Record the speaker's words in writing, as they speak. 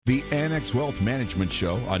The Annex Wealth Management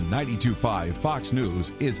Show on 92.5 Fox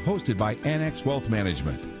News is hosted by Annex Wealth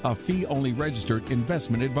Management, a fee-only registered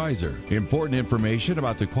investment advisor. Important information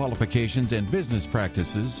about the qualifications and business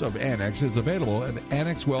practices of Annex is available at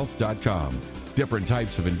annexwealth.com. Different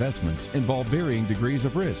types of investments involve varying degrees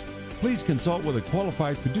of risk. Please consult with a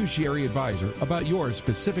qualified fiduciary advisor about your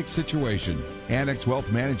specific situation. Annex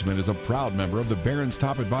Wealth Management is a proud member of the Barron's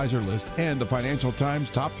Top Advisor List and the Financial Times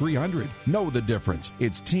Top 300. Know the difference.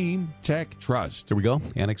 It's Team Tech Trust. There we go.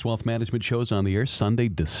 Annex Wealth Management shows on the air Sunday,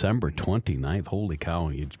 December 29th. Holy cow.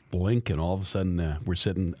 You blink and all of a sudden we're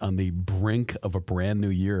sitting on the brink of a brand new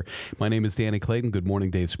year. My name is Danny Clayton. Good morning,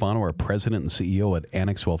 Dave Spano, our president and CEO at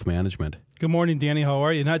Annex Wealth Management. Good morning, Danny. How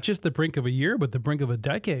are you? Not just the brink of a year, but the brink of a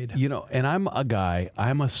decade. You know, and I'm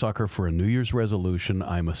a sucker for a New Year's resolution.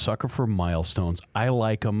 I'm a sucker for milestones. I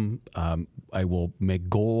like them. I will make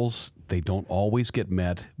goals. They don't always get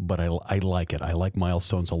met, but I like it. I like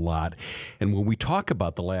milestones a lot. And when we talk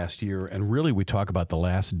about the last year, and really we talk about the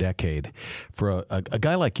last decade, for a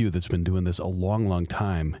guy like you that's been doing this a long, long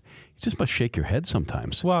time, you just must shake your head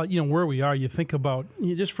sometimes. Well, you know, where we are, you think about,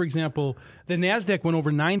 just for example, the NASDAQ went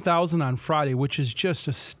over 9,000 on Friday, which is just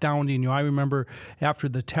astounding. You know, I remember after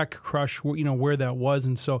the tech crush, you know, where that was.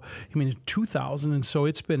 And so, I mean, 2,000. And so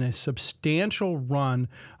it's been a substantial run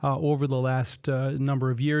over the last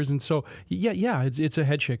number of years. And so, yeah, it's a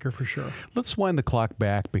head shaker for sure. Let's wind the clock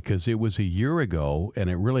back because it was a year ago, and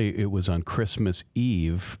it was on Christmas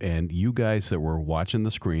Eve, and you guys that were watching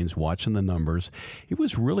the screens, watching the numbers, it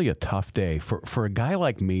was really a tough day for a guy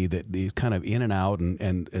like me that is kind of in and out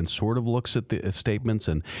and sort of looks at the statements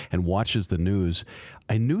and watches the news.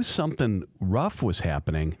 I knew something rough was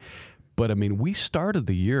happening, but I mean, we started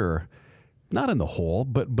the year not in the hole,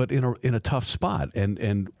 but in a tough spot.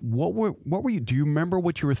 And what were you? Do you remember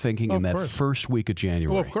what you were thinking in that first week of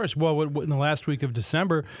January? Well, of course. Well, in the last week of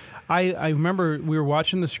December, I remember we were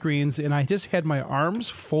watching the screens, and I just had my arms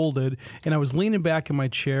folded, and I was leaning back in my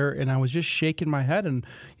chair, and I was just shaking my head. And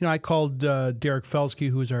you know, I called Derek Felsky,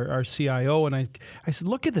 who is our CIO, and I said,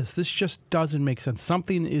 "Look at this. This just doesn't make sense.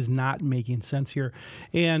 Something is not making sense here."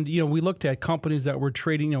 And you know, we looked at companies that were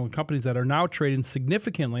trading, companies that are now trading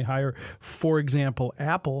significantly higher. For example,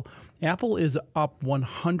 Apple is up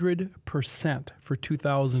 100% for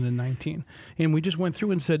 2019. And we just went through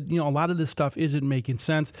and said, a lot of this stuff isn't making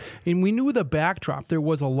sense. And we knew the backdrop. There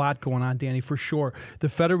was a lot going on, Danny, for sure. The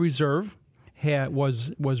Federal Reserve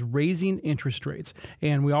was raising interest rates.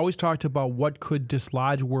 And we always talked about what could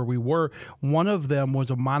dislodge where we were. One of them was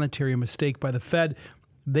a monetary mistake by the Fed.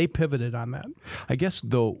 They pivoted on that. I guess,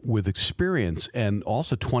 though, with experience and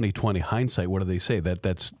also 20/20 hindsight, what do they say?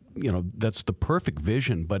 That's the perfect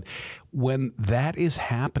vision. But when that is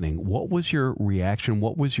happening, what was your reaction?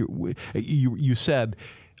 What was you said,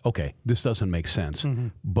 okay, this doesn't make sense,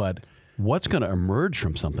 but what's going to emerge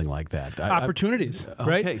from something like that? Opportunities,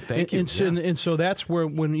 right? Okay, thank you. And so that's where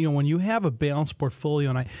when you have a balanced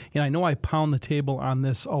portfolio, and I know I pound the table on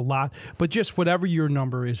this a lot, but just whatever your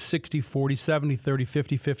number is, 60, 40, 70, 30,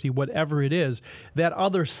 50, 50, whatever it is, that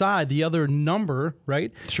other side, the other number,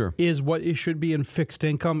 right, sure, is what it should be in fixed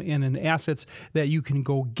income and in assets that you can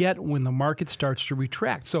go get when the market starts to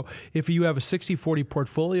retract. So if you have a 60-40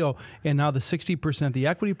 portfolio and now the 60%, the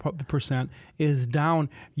equity percent is down,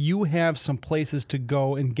 you have some places to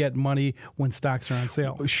go and get money when stocks are on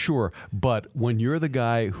sale. Sure, but when you're the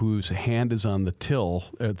guy whose hand is on the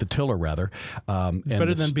tiller rather, it's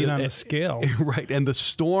better than being on the scale, right? And the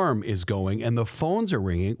storm is going, and the phones are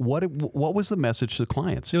ringing. What was the message to the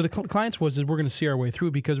clients? The clients was that we're going to see our way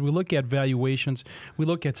through because we look at valuations, we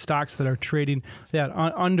look at stocks that are trading that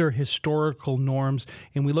under historical norms,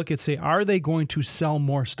 and we look at are they going to sell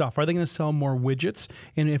more stuff? Are they going to sell more widgets?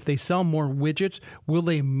 And if they sell more widgets, will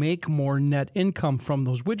they make more net income from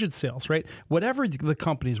those widget sales, right? Whatever the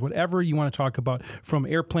companies, whatever you want to talk about, from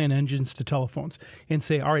airplane engines to telephones, and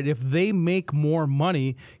say, all right, if they make more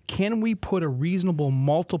money, can we put a reasonable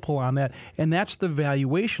multiple on that? And that's the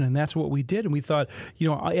valuation, and that's what we did. And we thought,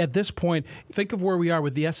 at this point, think of where we are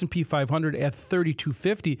with the S&P 500 at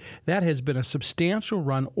 3250. That has been a substantial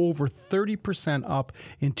run, over 30% up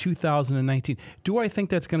in 2019. Do I think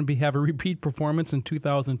that's going to have a repeat performance in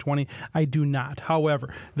 2020? I do not.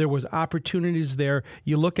 However, there was opportunities there.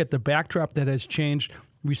 You look at the backdrop that has changed.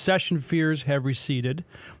 Recession fears have receded.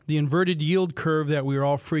 The inverted yield curve that we were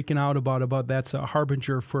all freaking out about that's a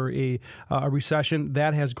harbinger for a recession,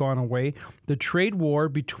 that has gone away. The trade war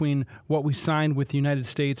between what we signed with the United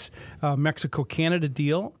States, Mexico-Canada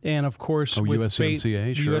deal, and of course with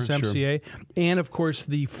USMCA, USMCA, and of course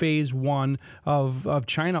the phase one of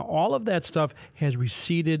China, all of that stuff has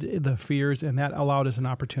receded the fears, and that allowed us an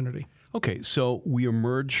opportunity. Okay, so we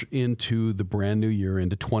emerge into the brand new year,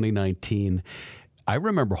 into 2019. I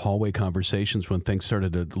remember hallway conversations when things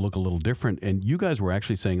started to look a little different, and you guys were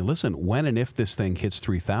actually saying, listen, when and if this thing hits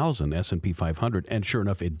 3,000 S&P 500, and sure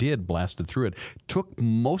enough, it did, blasted through it, took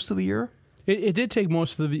most of the year? It did take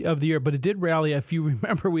most of the year, but it did rally. If you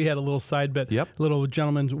remember, we had a little side bet, little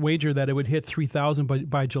gentleman's wager that it would hit 3,000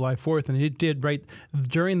 by July 4th, and it did right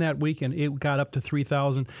during that weekend. It got up to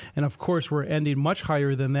 3,000, and of course, we're ending much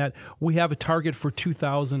higher than that. We have a target for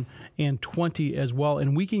 2020 as well,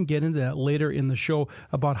 and we can get into that later in the show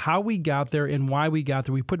about how we got there and why we got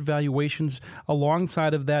there. We put valuations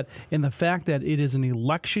alongside of that, and the fact that it is an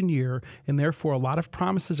election year, and therefore a lot of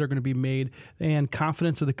promises are going to be made, and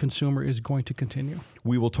confidence of the consumer is going to continue.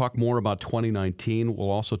 We will talk more about 2019. We'll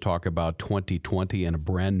also talk about 2020 and a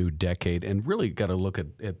brand new decade, and really got to look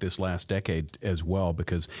at this last decade as well,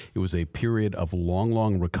 because it was a period of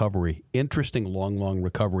long recovery, interesting long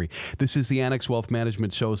recovery. This is the Annex Wealth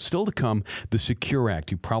Management Show. Still to come, the Secure Act.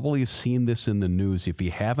 You probably have seen this in the news. If you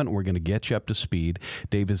haven't, we're going to get you up to speed.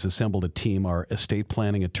 Dave has assembled a team, our estate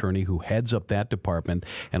planning attorney who heads up that department,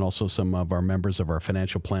 and also some of our members of our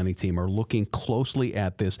financial planning team are looking closely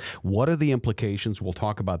at this. What are the implications? We'll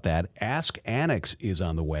talk about that. Ask Annex is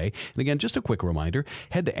on the way. And again, just a quick reminder,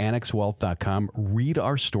 head to annexwealth.com, read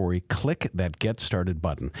our story, click that Get Started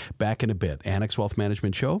button. Back in a bit. Annex Wealth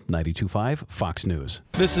Management Show, 92.5 Fox News.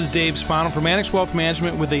 This is Dave Spano from Annex Wealth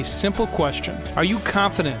Management with a simple question. Are you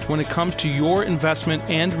confident when it comes to your investment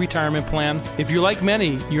and retirement plan? If you're like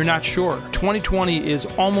many, you're not sure. 2020 is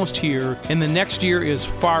almost here, and the next year is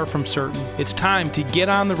far from certain. It's time to get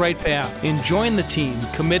on the right path and join the team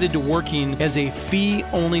committed to working as a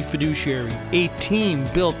fee-only fiduciary, a team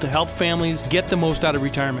built to help families get the most out of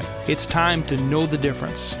retirement. It's time to know the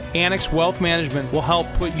difference. Annex Wealth Management will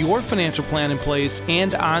help put your financial plan in place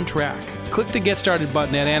and on track. Click the Get Started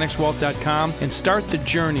button at annexwealth.com and start the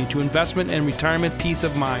journey to investment and retirement peace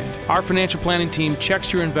of mind. Our financial planning team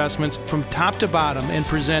checks your investments from top to bottom and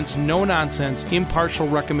presents no-nonsense, impartial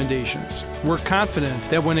recommendations. We're confident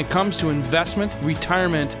that when it comes to investment,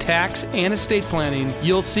 retirement, tax, and estate planning,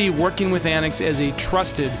 you'll see working with Annex as a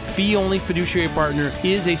trusted, fee-only fiduciary partner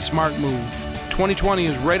is a smart move. 2020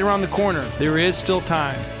 is right around the corner. There is still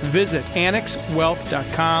time. Visit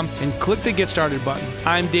annexwealth.com and click the Get Started button.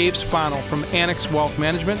 I'm Dave Spano from Annex Wealth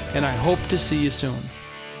Management, and I hope to see you soon.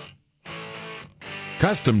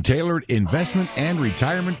 Custom-tailored investment and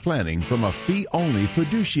retirement planning from a fee-only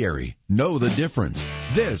fiduciary. Know the difference.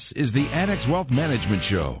 This is the Annex Wealth Management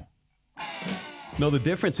Show. No, the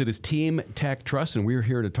difference, it is Team Tech Trust, and we're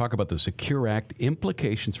here to talk about the Secure Act,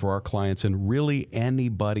 implications for our clients, and really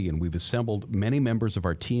anybody. And we've assembled many members of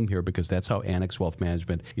our team here because that's how Annex Wealth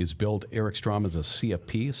Management is built. Eric Strom is a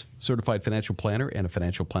CFP, certified financial planner and a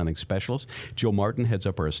financial planning specialist. Jill Martin heads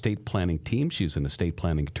up our estate planning team. She's an estate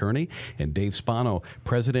planning attorney. And Dave Spano,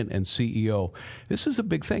 president and CEO. This is a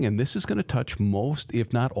big thing, and this is going to touch most,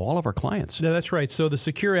 if not all, of our clients. Yeah, that's right. So the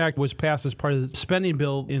Secure Act was passed as part of the spending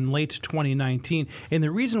bill in late 2019. And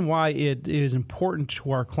the reason why it is important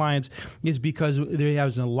to our clients is because there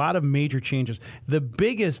has a lot of major changes. The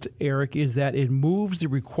biggest, Eric, is that it moves the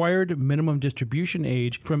required minimum distribution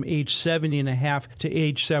age from age 70 and a half to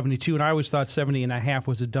age 72. And I always thought 70 and a half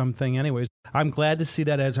was a dumb thing anyways. I'm glad to see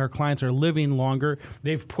that as our clients are living longer,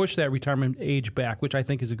 they've pushed that retirement age back, which I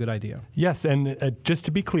think is a good idea. Yes, and just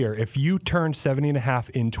to be clear, if you turned 70 and a half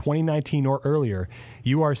in 2019 or earlier,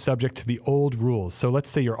 you are subject to the old rules. So let's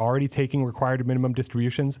say you're already taking required minimum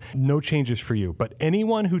distributions, no changes for you. But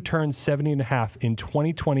anyone who turns 70 and a half in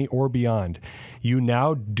 2020 or beyond, you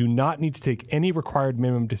now do not need to take any required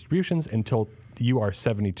minimum distributions until you are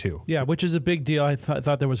 72. Yeah, which is a big deal. I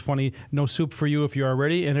thought that was funny. No soup for you if you're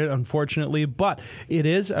already in it, unfortunately. But it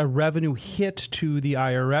is a revenue hit to the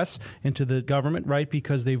IRS and to the government, right?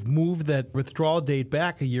 Because they've moved that withdrawal date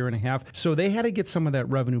back a year and a half. So they had to get some of that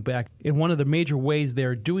revenue back. And one of the major ways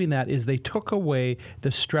they're doing that is they took away the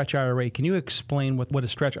stretch IRA. Can you explain what a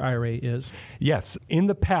stretch IRA is? Yes. In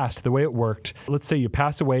the past, the way it worked, let's say you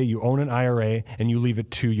pass away, you own an IRA, and you leave it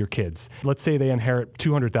to your kids. Let's say they inherit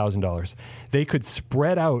 $200,000. They could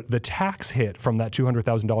spread out the tax hit from that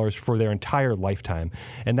 $200,000 for their entire lifetime.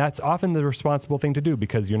 And that's often the responsible thing to do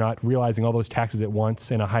because you're not realizing all those taxes at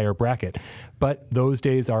once in a higher bracket. But those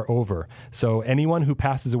days are over. So anyone who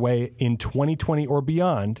passes away in 2020 or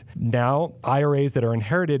beyond, now IRAs that are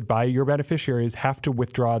inherited by your beneficiaries have to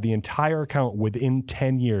withdraw the entire account within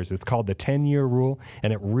 10 years. It's called the 10-year rule,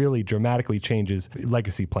 and it really dramatically changes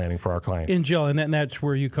legacy planning for our clients. And Jill, and that's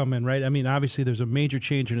where you come in, right? I mean, obviously there's a major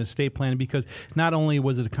change in estate planning because not only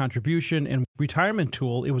was it a contribution and retirement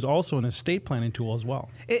tool, it was also an estate planning tool as well.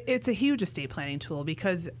 It's a huge estate planning tool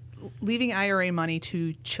because leaving IRA money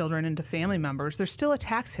to children and to family members, there's still a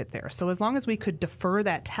tax hit there. So as long as we could defer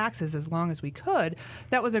that taxes as long as we could,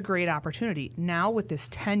 that was a great opportunity. Now with this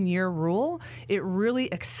 10-year rule, it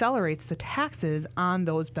really accelerates the taxes on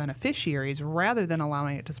those beneficiaries rather than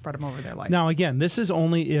allowing it to spread them over their life. Now, again, this is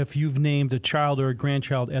only if you've named a child or a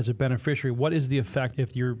grandchild as a beneficiary. What is the effect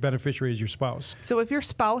if your beneficiary is your spouse? So if your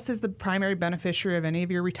spouse is the primary beneficiary of any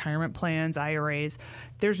of your retirement plans, IRAs,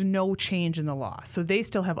 there's no change in the law. So they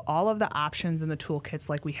still have all of the options in the toolkits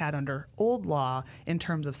like we had under old law in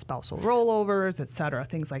terms of spousal rollovers, et cetera,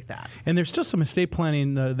 things like that. And there's still some estate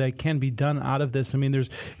planning that can be done out of this. I mean, there's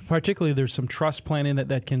some trust planning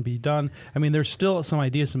that can be done. I mean, there's still some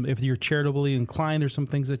ideas. If you're charitably inclined, there's some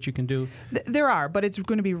things that you can do. There are, but it's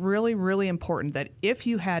going to be really, really important that if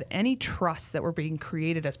you had any trusts that were being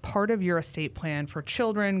created as part of your estate plan for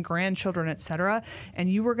children, grandchildren, et cetera,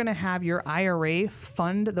 and you were going to have your IRA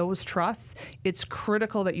fund those trusts, it's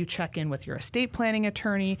critical that you check in with your estate planning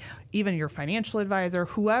attorney, even your financial advisor,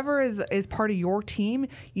 whoever is part of your team.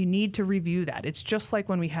 You need to review that. It's just like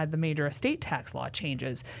when we had the major estate tax law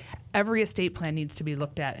changes. Every estate plan needs to be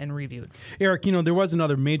looked at and reviewed. Eric, there was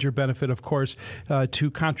another major benefit, of course,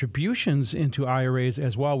 to contributions into IRAs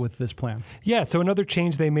as well with this plan. Yeah, so another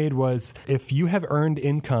change they made was if you have earned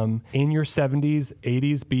income in your 70s,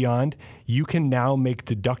 80s, beyond, you can now make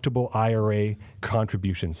deductible IRA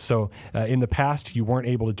contributions. So in the past, you weren't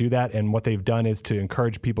able to do that, and what they've done is to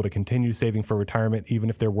encourage people to continue saving for retirement, even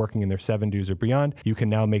if they're working in their 70s or beyond. You can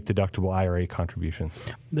now make deductible IRA contributions.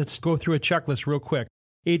 Let's go through a checklist real quick.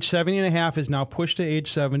 Age 70 and a half is now pushed to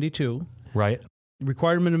age 72. Right.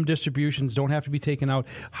 Required minimum distributions don't have to be taken out.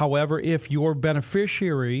 However, if your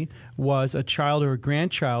beneficiary was a child or a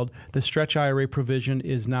grandchild, the stretch IRA provision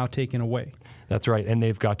is now taken away. That's right. And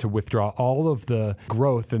they've got to withdraw all of the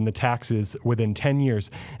growth and the taxes within 10 years.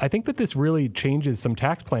 I think that this really changes some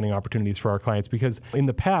tax planning opportunities for our clients because in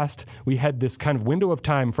the past, we had this kind of window of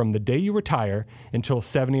time from the day you retire until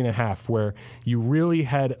 70 and a half, where you really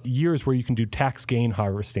had years where you can do tax gain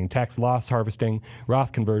harvesting, tax loss harvesting,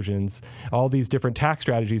 Roth conversions, all these different tax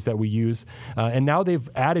strategies that we use. And now they've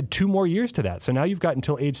added 2 more years to that. So now you've got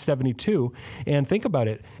until age 72. And think about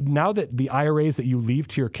it. Now that the IRAs that you leave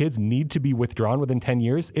to your kids need to be withdrawn within 10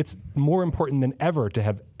 years, it's more important than ever to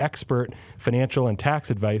have expert financial and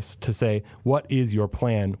tax advice to say, what is your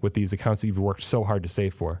plan with these accounts that you've worked so hard to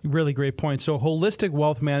save for? Really great point. So holistic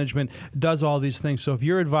wealth management does all these things. So if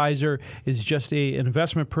your advisor is just an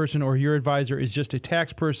investment person, or your advisor is just a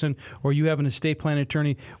tax person, or you have an estate planning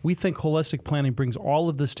attorney, we think holistic planning brings all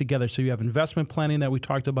of this together. So you have investment planning that we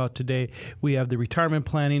talked about today. We have the retirement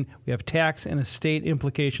planning. We have tax and estate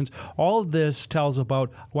implications. All of this tells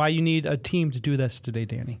about why you need a team to do this today,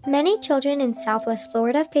 Danny. Many children in Southwest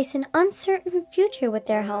Florida face an uncertain future with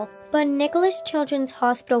their health, but Nicholas Children's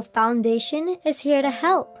Hospital Foundation is here to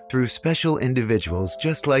help. Through special individuals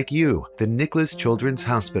just like you, the Nicholas Children's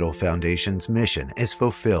Hospital Foundation's mission is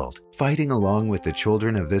fulfilled, fighting along with the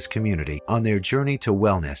children of this community on their journey to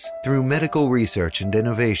wellness through medical research and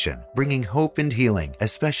innovation, bringing hope and healing,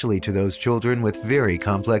 especially to those children with very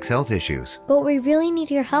complex health issues. But we really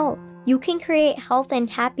need your help. You can create health and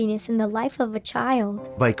happiness in the life of a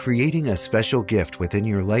child by creating a special gift within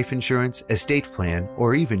your life insurance, estate plan,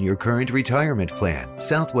 or even your current retirement plan.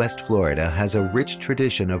 Southwest Florida has a rich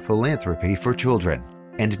tradition of philanthropy for children.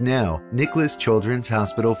 And now, Nicholas Children's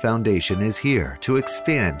Hospital Foundation is here to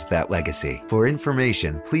expand that legacy. For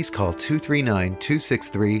information, please call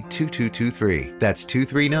 239-263-2223. That's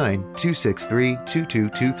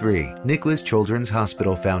 239-263-2223. Nicholas Children's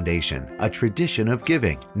Hospital Foundation, a tradition of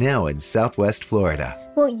giving, now in Southwest Florida.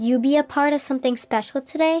 Will you be a part of something special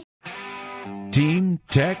today? Team,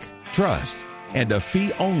 tech, trust, and a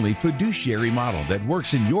fee-only fiduciary model that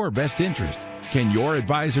works in your best interest. Can your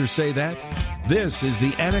advisor say that? This is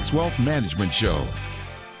the Annex Wealth Management Show.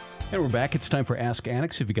 And we're back. It's time for Ask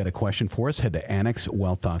Annex. If you got a question for us, head to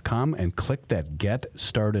annexwealth.com and click that Get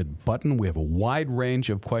Started button. We have a wide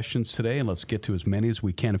range of questions today, and let's get to as many as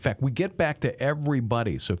we can. In fact, we get back to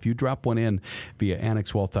everybody. So if you drop one in via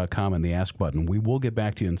annexwealth.com and the Ask button, we will get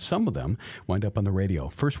back to you, and some of them wind up on the radio.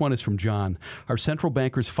 First one is from John. Are central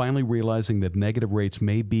bankers finally realizing that negative rates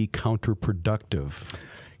may be counterproductive?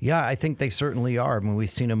 Yeah, I think they certainly are. I mean, we've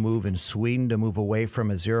seen a move in Sweden to move away from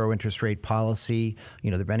a zero interest rate policy.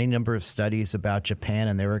 There have been any number of studies about Japan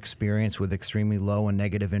and their experience with extremely low and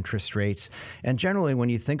negative interest rates. And generally, when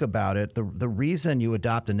you think about it, the reason you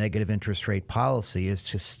adopt a negative interest rate policy is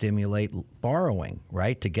to stimulate borrowing,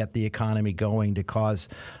 right? To get the economy going, to cause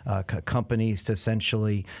companies to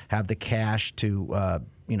essentially have the cash to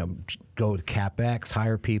go to CapEx,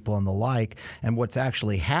 hire people and the like. And what's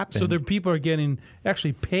actually happened. So the people are getting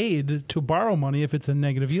actually paid to borrow money if it's a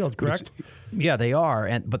negative yield, correct? Yeah, they are.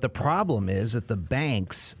 But the problem is that the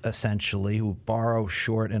banks, essentially, who borrow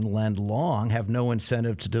short and lend long, have no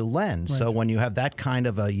incentive to lend. Right. So when you have that kind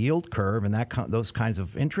of a yield curve and those kinds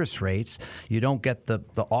of interest rates, you don't get the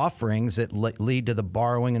offerings that lead to the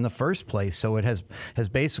borrowing in the first place. So it has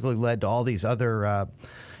basically led to all these other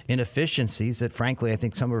inefficiencies that, frankly, I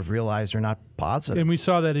think some have realized are not positive. And we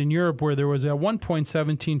saw that in Europe, where there was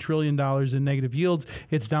 $1.17 trillion in negative yields.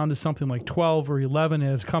 It's down to something like 12 or 11. It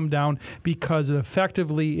has come down because it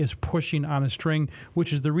effectively is pushing on a string,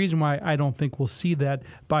 which is the reason why I don't think we'll see that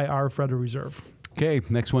by our Federal Reserve. Okay,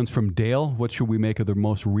 next one's from Dale. What should we make of the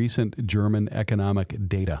most recent German economic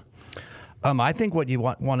data? I think what you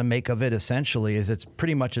want to make of it essentially is it's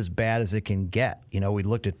pretty much as bad as it can get. We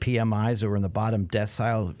looked at PMIs that were in the bottom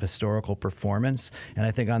decile of historical performance. And I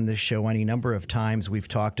think on this show any number of times we've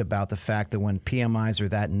talked about the fact that when PMIs are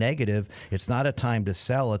that negative, it's not a time to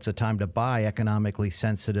sell, it's a time to buy economically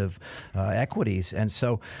sensitive equities. And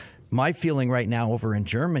so my feeling right now over in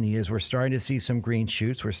Germany is we're starting to see some green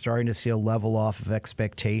shoots. We're starting to see a level off of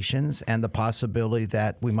expectations and the possibility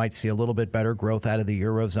that we might see a little bit better growth out of the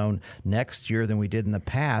Eurozone next year than we did in the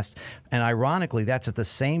past. And ironically, that's at the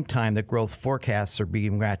same time that growth forecasts are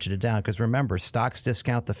being ratcheted down. Because remember, stocks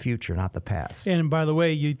discount the future, not the past. And by the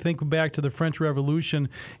way, you think back to the French Revolution,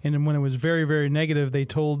 and when it was very, very negative, they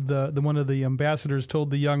told one of the ambassadors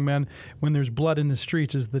told the young men, when there's blood in the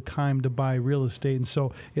streets is the time to buy real estate. And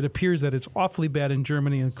so it appears that it's awfully bad in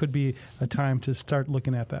Germany, and it could be a time to start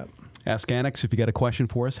looking at that. Ask Annex. If you got a question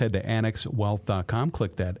for us, head to annexwealth.com.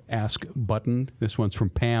 Click that Ask button. This one's from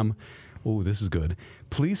Pam. Oh, this is good.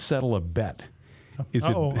 Please settle a bet.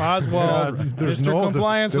 Oswald, there's Mr.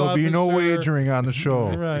 Compliance there'll Officer. be no wagering on the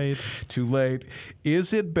show. Right. Too late.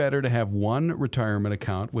 Is it better to have one retirement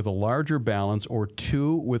account with a larger balance or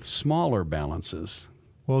two with smaller balances?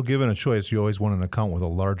 Well, given a choice, you always want an account with a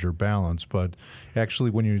larger balance. But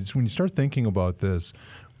actually, when you start thinking about this,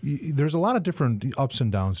 there's a lot of different ups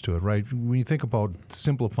and downs to it, right? When you think about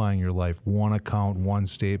simplifying your life, one account, one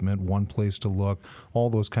statement, one place to look, all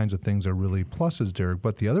those kinds of things are really pluses, Derek.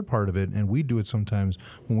 But the other part of it, and we do it sometimes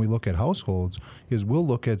when we look at households, is we'll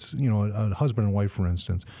look at a husband and wife, for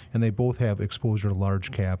instance, and they both have exposure to large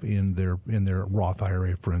cap in their Roth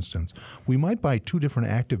IRA, for instance. We might buy two different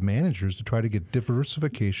active managers to try to get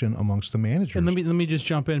diversification amongst the managers. And let me just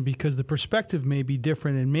jump in, because the perspective may be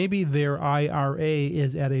different, and maybe their IRA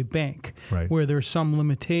is at a bank, right, where there's some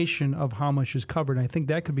limitation of how much is covered. And I think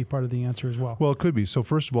that could be part of the answer as well. Well, it could be. So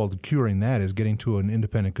first of all, curing that is getting to an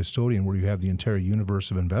independent custodian where you have the entire universe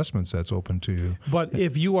of investments that's open to you. But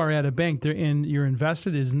if you are at a bank and you're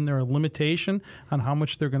invested, isn't there a limitation on how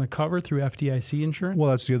much they're going to cover through FDIC insurance?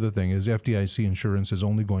 Well, that's the other thing, is FDIC insurance is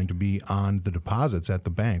only going to be on the deposits at the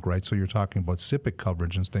bank, right? So you're talking about SIPC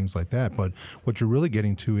coverage and things like that. But what you're really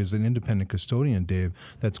getting to is an independent custodian, Dave,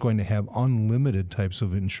 that's going to have unlimited types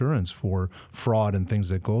of insurance for fraud and things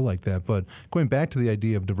that go like that. But going back to the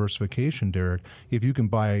idea of diversification, Derek, if you can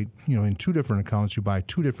buy, in two different accounts, you buy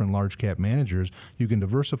two different large cap managers, you can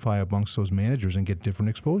diversify amongst those managers and get different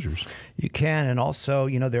exposures. You can, and also,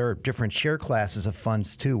 there are different share classes of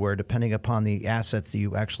funds too, where depending upon the assets that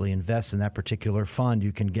you actually invest in that particular fund,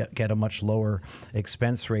 you can get a much lower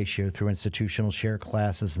expense ratio through institutional share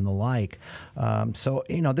classes and the like. So,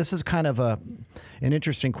 this is kind of an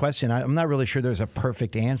interesting question. I'm not really sure there's a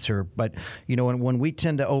perfect answer, but when we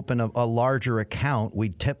tend to open a larger account, we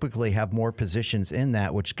typically have more positions in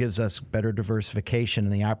that, which gives us better diversification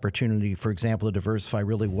and the opportunity, for example, to diversify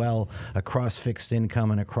really well across fixed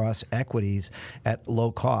income and across equities at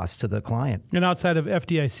low cost to the client. And outside of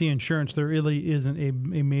FDIC insurance, there really isn't a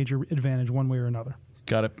major advantage one way or another.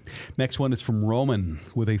 Got it. Next one is from Roman.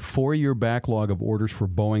 With a 4-year backlog of orders for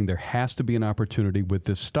Boeing, there has to be an opportunity with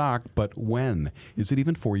this stock, but when? Is it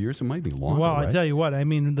even 4 years? It might be longer, Well, right? I tell you what,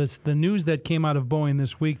 the news that came out of Boeing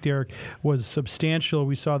this week, Derek, was substantial.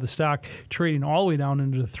 We saw the stock trading all the way down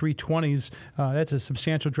into the 320s. That's a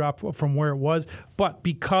substantial drop from where it was. But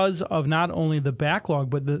because of not only the backlog,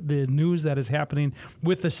 but the news that is happening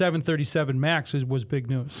with the 737 MAX was big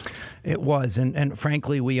news. It was. And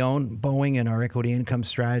frankly, we own Boeing in our equity income income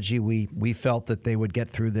strategy. We felt that they would get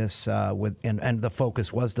through this and the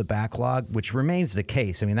focus was the backlog, which remains the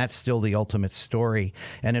case. I mean, that's still the ultimate story.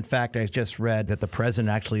 And in fact, I just read that the president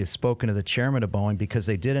actually has spoken to the chairman of Boeing because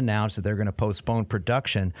they did announce that they're going to postpone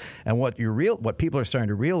production. And what people are starting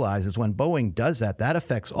to realize is when Boeing does that, that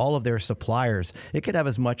affects all of their suppliers. It could have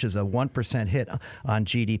as much as a 1% hit on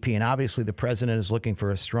GDP. And obviously, the president is looking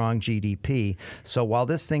for a strong GDP. So while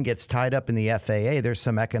this thing gets tied up in the FAA, there's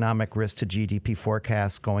some economic risk to GDP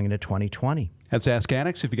forecasts going into 2020. That's Ask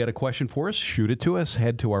Annex. If you got a question for us, shoot it to us.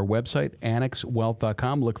 Head to our website,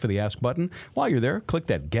 annexwealth.com. Look for the Ask button. While you're there, click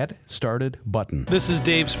that Get Started button. This is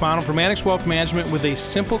Dave Spano from Annex Wealth Management with a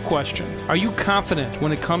simple question. Are you confident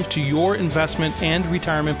when it comes to your investment and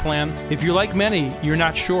retirement plan? If you're like many, you're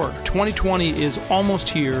not sure. 2020 is almost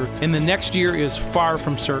here, and the next year is far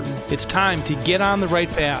from certain. It's time to get on the right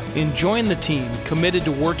path and join the team committed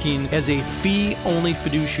to working as a fee-only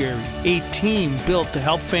fiduciary, a team built to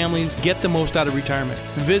help families get the most out of retirement.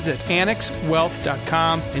 Visit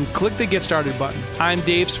annexwealth.com and click the Get Started button. I'm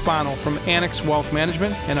Dave Spano from Annex Wealth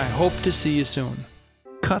Management, and I hope to see you soon.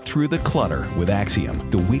 Cut through the clutter with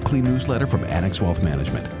Axiom, the weekly newsletter from Annex Wealth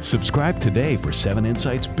Management. Subscribe today for 7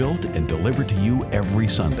 insights built and delivered to you every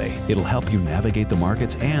Sunday. It'll help you navigate the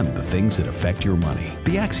markets and the things that affect your money.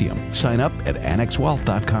 The Axiom. Sign up at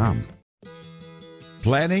annexwealth.com.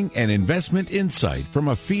 Planning and investment insight from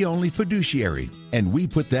a fee-only fiduciary, and we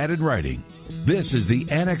put that in writing. This is the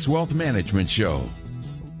Annex Wealth Management Show.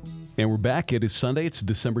 And we're back. It is Sunday. It's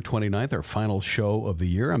December 29th, our final show of the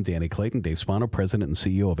year. I'm Danny Clayton. Dave Spano, President and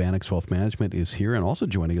CEO of Annex Wealth Management, is here. And also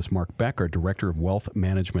joining us, Mark Beck, our Director of Wealth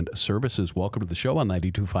Management Services. Welcome to the show on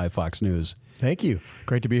 92.5 Fox News. Thank you.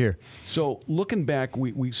 Great to be here. So looking back,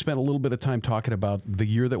 we spent a little bit of time talking about the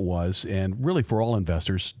year that was, and really for all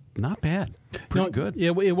investors, not bad. Pretty good.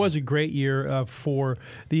 It was a great year for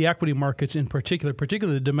the equity markets in particular,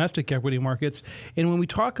 particularly the domestic equity markets. And when we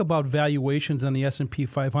talk about valuations on the S&P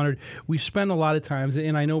 500, we spend a lot of times,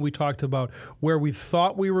 and I know we talked about where we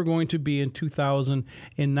thought we were going to be in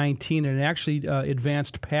 2019, and it actually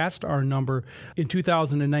advanced past our number in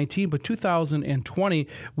 2019. But 2020,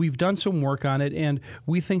 we've done some work on it, and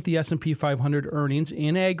we think the S&P 500 earnings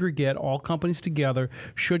in aggregate, all companies together,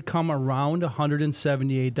 should come around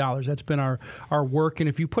 $178. That's been our work, and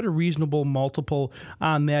if you put a reasonable multiple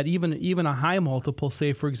on that, even a high multiple,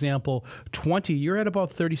 say for example 20, you're at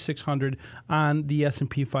about 3,600 on the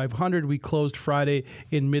S&P 500. We closed Friday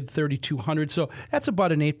in mid 3,200, so that's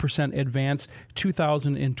about an 8% advance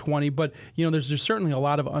 2020. But there's certainly a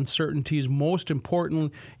lot of uncertainties. Most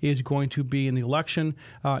important is going to be in the election,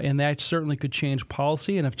 and that certainly could change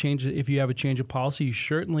policy. And if you have a change of policy, you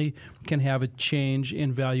certainly can have a change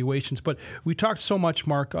in valuations. But we talked so much,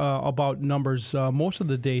 Mark, about numbers most of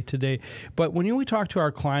the day today. But when we talk to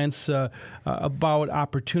our clients about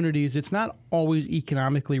opportunities, it's not always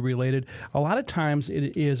economically related. A lot of times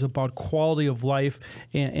it is about quality of life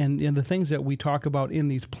and the things that we talk about in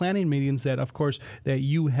these planning meetings that, of course, that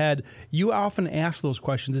you often ask those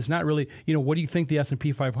questions. It's not really, what do you think the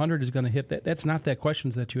S&P 500 is going to hit? That's not that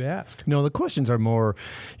questions that you ask. No, the questions are more,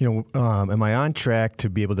 am I on track to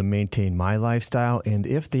be able to maintain my lifestyle? And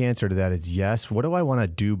if the answer to that is yes, what do I want to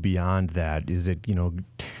do beyond that? Is it,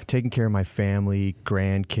 taking care of my family,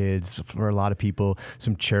 grandkids, for a lot of people,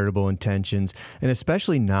 some charitable intentions, and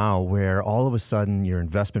especially now where all of a sudden your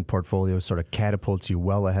investment portfolio sort of catapults you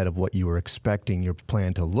well ahead of what you were expecting your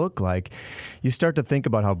plan to look like, you start to think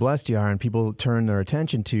about how blessed you are, and people turn their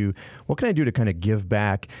attention to what can I do to kind of give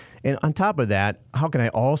back. And on top of that, how can I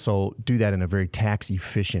also do that in a very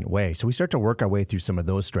tax-efficient way? So we start to work our way through some of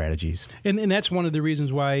those strategies. And that's one of the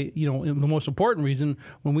reasons why, the most important reason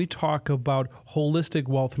when we talk about holistic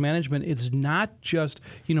wealth management, it's not just,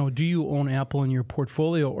 do you own Apple in your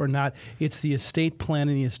portfolio or not? It's the estate plan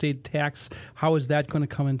and the estate tax. How is that going to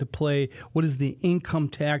come into play? What is the income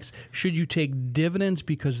tax? Should you take dividends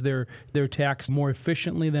because they're taxed more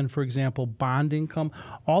efficiently than, for example, bond income?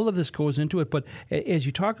 All of this goes into it. But as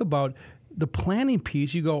you talk about the planning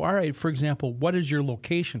piece, you go, all right, for example, what is your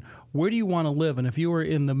location? Where do you want to live? And if you were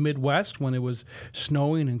in the Midwest when it was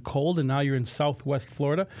snowing and cold and now you're in Southwest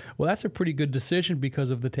Florida, well, that's a pretty good decision because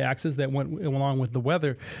of the taxes that went along with the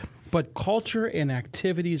weather. But culture and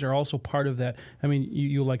activities are also part of that. I mean,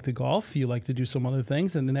 you like to golf, you like to do some other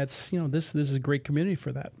things, and then that's, this is a great community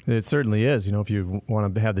for that. It certainly is. If you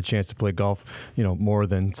want to have the chance to play golf, more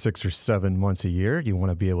than 6 or 7 months a year, you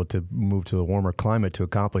want to be able to move to a warmer climate to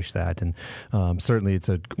accomplish that. And certainly it's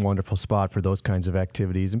a wonderful spot for those kinds of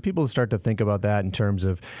activities. And people start to think about that in terms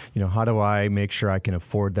of, how do I make sure I can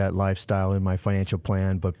afford that lifestyle in my financial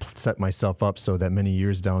plan, but set myself up so that many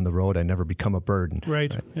years down the road I never become a burden.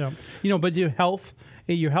 Right. Yeah. But your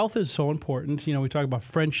health is so important. We talk about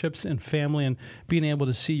friendships and family and being able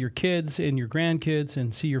to see your kids and your grandkids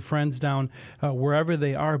and see your friends down wherever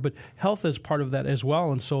they are. But health is part of that as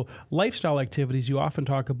well. And so lifestyle activities, you often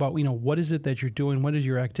talk about, what is it that you're doing? What is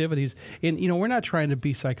your activities? And, we're not trying to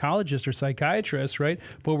be psychologists or psychiatrists, right?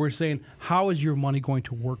 But we're saying, how is your money going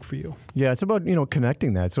to work for you? Yeah, it's about,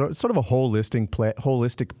 connecting that. So it's sort of a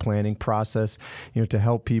holistic planning process, to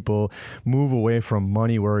help people move away from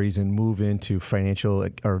money worries and move into financial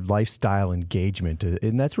or lifestyle engagement.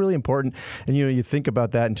 And that's really important. And, you think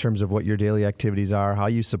about that in terms of what your daily activities are, how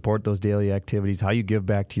you support those daily activities, how you give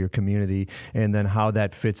back to your community, and then how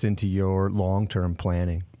that fits into your long-term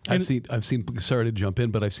planning. I've seen. Sorry to jump in,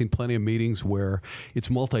 but I've seen plenty of meetings where it's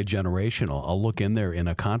multi-generational. I'll look in there in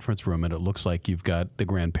a conference room, and it looks like you've got the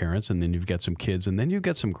grandparents, and then you've got some kids, and then you've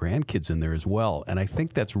got some grandkids in there as well. And I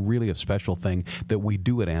think that's really a special thing that we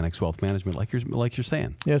do at Annex Wealth Management, like you're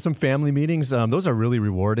saying. Yeah, some family meetings. Those are really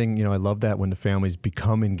rewarding. I love that when the families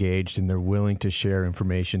become engaged and they're willing to share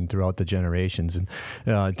information throughout the generations, and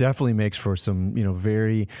it definitely makes for some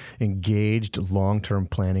very engaged long-term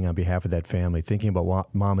planning on behalf of that family, thinking about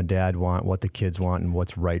what mom and dad want, what the kids want, and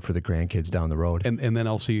what's right for the grandkids down the road. And then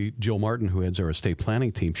I'll see Jill Martin, who heads our estate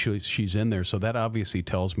planning team. She's in there. So that obviously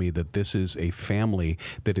tells me that this is a family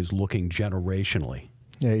that is looking generationally.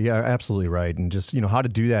 Yeah, you're absolutely right. And just, how to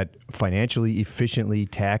do that financially, efficiently,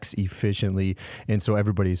 tax efficiently, and so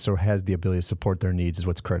everybody has the ability to support their needs is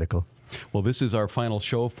what's critical. Well, this is our final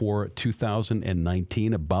show for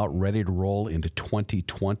 2019, about ready to roll into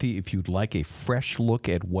 2020. If you'd like a fresh look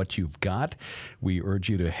at what you've got, we urge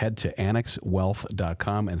you to head to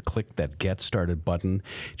annexwealth.com and click that Get Started button.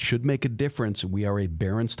 It should make a difference. We are a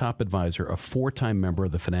Barron's Top Advisor, a 4-time member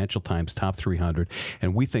of the Financial Times Top 300,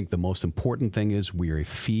 and we think the most important thing is we are a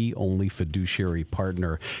fee-only fiduciary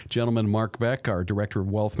partner. Gentlemen, Mark Beck, our Director of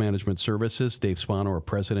Wealth Management Services, Dave Spano, our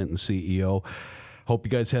President and CEO. Hope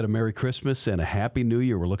you guys had a Merry Christmas and a Happy New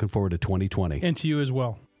Year. We're looking forward to 2020. And to you as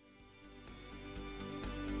well.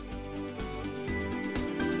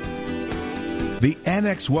 The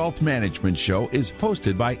Annex Wealth Management Show is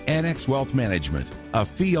hosted by Annex Wealth Management, a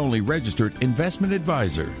fee-only registered investment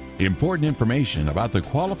advisor. Important information about the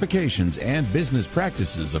qualifications and business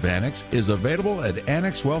practices of Annex is available at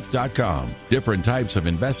annexwealth.com. Different types of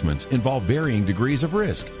investments involve varying degrees of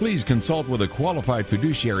risk. Please consult with a qualified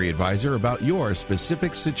fiduciary advisor about your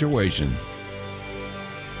specific situation.